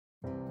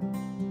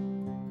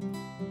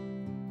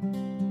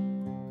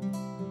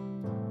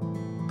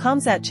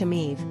Khamzat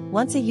Chimaev,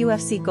 once a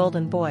UFC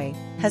golden boy,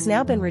 has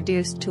now been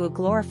reduced to a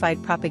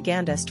glorified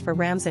propagandist for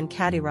Ramzan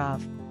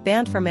Kadyrov,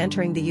 banned from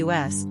entering the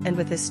US and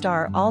with his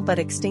star all but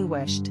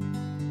extinguished.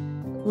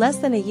 Less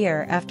than a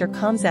year after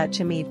Khamzat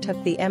Chimaev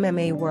took the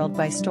MMA world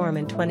by storm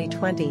in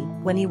 2020,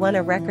 when he won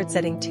a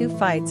record-setting 2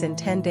 fights in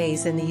 10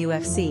 days in the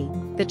UFC,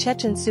 the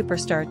Chechen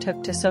superstar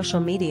took to social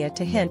media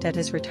to hint at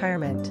his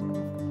retirement.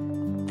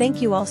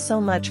 "Thank you all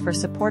so much for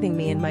supporting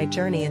me in my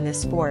journey in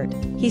this sport,"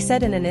 he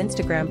said in an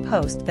Instagram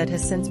post that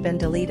has since been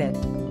deleted.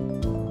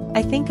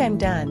 "I think I'm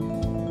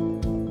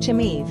done."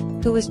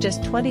 Chimaev, who was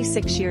just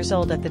 26 years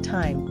old at the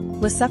time,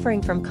 was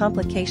suffering from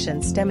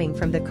complications stemming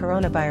from the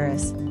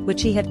coronavirus,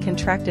 which he had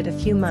contracted a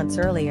few months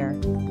earlier.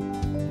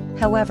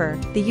 However,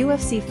 the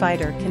UFC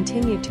fighter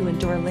continued to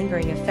endure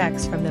lingering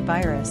effects from the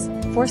virus,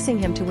 forcing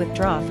him to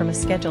withdraw from a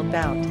scheduled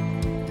bout.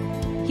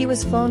 He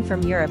was flown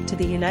from Europe to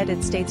the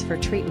United States for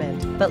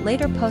treatment, but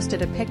later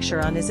posted a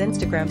picture on his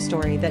Instagram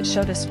story that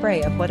showed a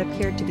spray of what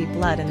appeared to be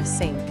blood in a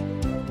sink.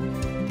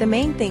 "The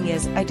main thing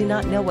is I do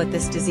not know what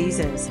this disease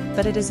is,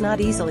 but it is not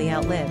easily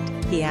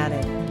outlived," he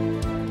added.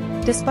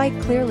 Despite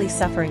clearly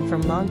suffering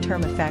from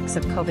long-term effects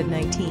of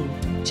COVID-19,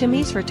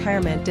 Chimaev's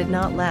retirement did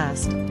not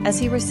last, as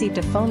he received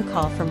a phone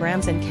call from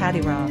Ramzan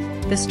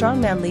Kadyrov, the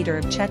strongman leader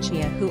of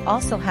Chechnya who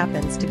also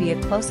happens to be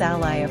a close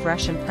ally of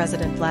Russian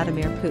President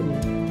Vladimir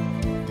Putin.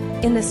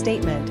 In the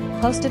statement,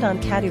 posted on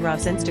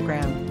Kadyrov's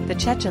Instagram, the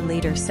Chechen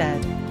leader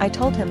said, "I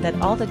told him that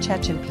all the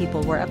Chechen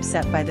people were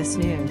upset by this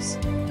news.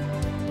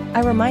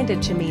 I reminded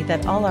Chimaev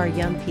that all our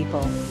young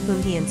people,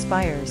 whom he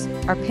inspires,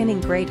 are pinning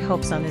great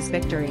hopes on his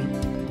victory.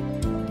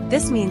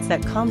 This means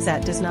that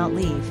Khamzat does not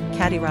leave,"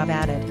 Kadyrov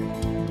added.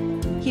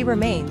 "He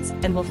remains,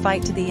 and will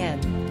fight to the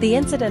end." The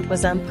incident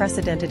was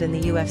unprecedented in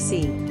the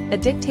UFC. A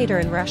dictator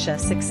in Russia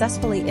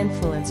successfully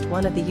influenced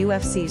one of the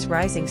UFC's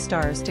rising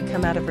stars to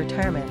come out of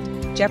retirement,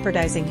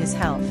 jeopardizing his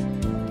health.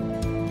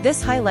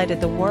 This highlighted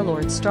the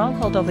warlord's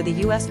stronghold over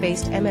the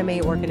US-based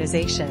MMA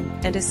organization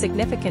and his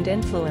significant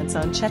influence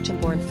on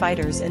Chechen-born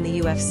fighters in the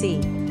UFC.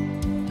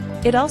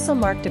 It also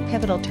marked a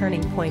pivotal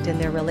turning point in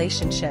their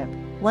relationship,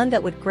 one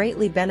that would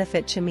greatly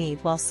benefit Chimaev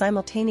while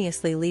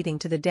simultaneously leading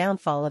to the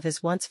downfall of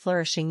his once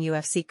flourishing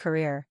UFC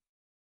career.